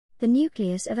The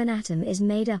nucleus of an atom is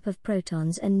made up of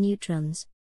protons and neutrons.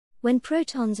 When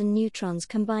protons and neutrons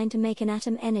combine to make an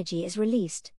atom, energy is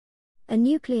released. A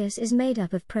nucleus is made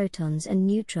up of protons and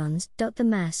neutrons. The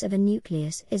mass of a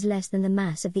nucleus is less than the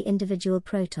mass of the individual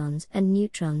protons and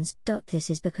neutrons. This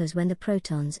is because when the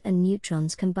protons and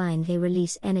neutrons combine they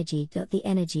release energy. The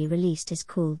energy released is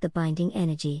called the binding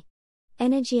energy.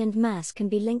 Energy and mass can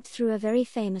be linked through a very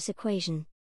famous equation.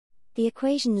 The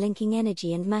equation linking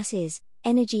energy and mass is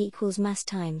energy equals mass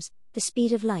times the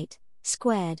speed of light,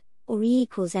 squared, or E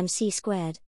equals mc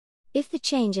squared. If the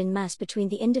change in mass between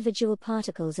the individual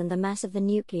particles and the mass of the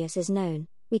nucleus is known,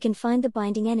 we can find the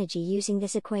binding energy using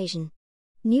this equation.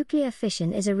 Nuclear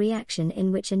fission is a reaction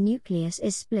in which a nucleus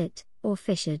is split, or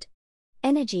fissured.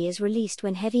 Energy is released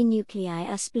when heavy nuclei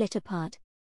are split apart.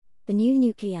 The new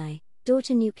nuclei,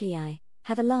 daughter nuclei,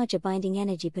 have a larger binding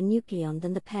energy per nucleon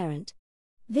than the parent.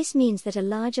 This means that a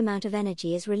large amount of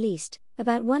energy is released,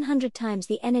 about 100 times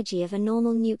the energy of a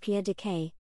normal nuclear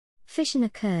decay. Fission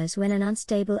occurs when an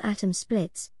unstable atom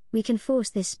splits. We can force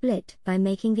this split by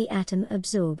making the atom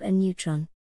absorb a neutron.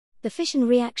 The fission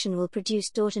reaction will produce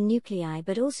daughter nuclei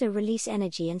but also release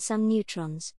energy and some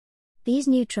neutrons. These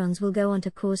neutrons will go on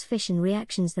to cause fission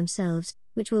reactions themselves,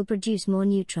 which will produce more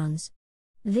neutrons.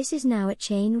 This is now a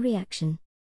chain reaction.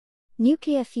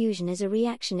 Nuclear fusion is a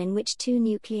reaction in which two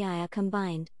nuclei are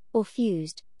combined, or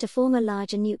fused, to form a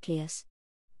larger nucleus.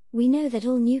 We know that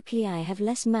all nuclei have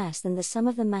less mass than the sum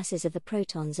of the masses of the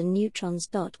protons and neutrons.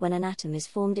 When an atom is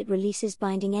formed, it releases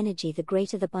binding energy. The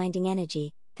greater the binding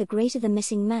energy, the greater the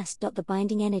missing mass. The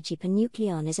binding energy per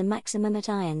nucleon is a maximum at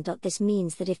iron. This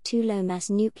means that if two low mass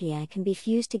nuclei can be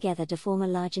fused together to form a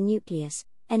larger nucleus,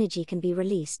 energy can be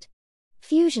released.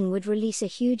 Fusion would release a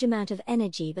huge amount of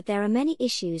energy, but there are many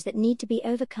issues that need to be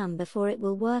overcome before it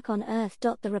will work on Earth.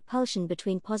 The repulsion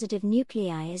between positive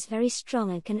nuclei is very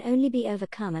strong and can only be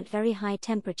overcome at very high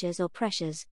temperatures or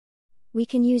pressures. We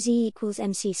can use E equals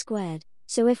mc squared,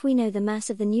 so if we know the mass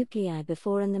of the nuclei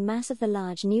before and the mass of the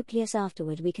large nucleus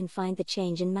afterward, we can find the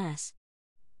change in mass.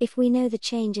 If we know the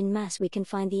change in mass, we can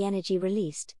find the energy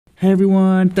released. Hey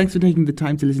everyone, thanks for taking the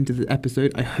time to listen to this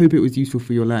episode. I hope it was useful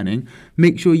for your learning.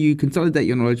 Make sure you consolidate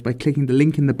your knowledge by clicking the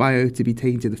link in the bio to be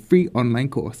taken to the free online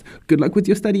course. Good luck with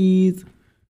your studies!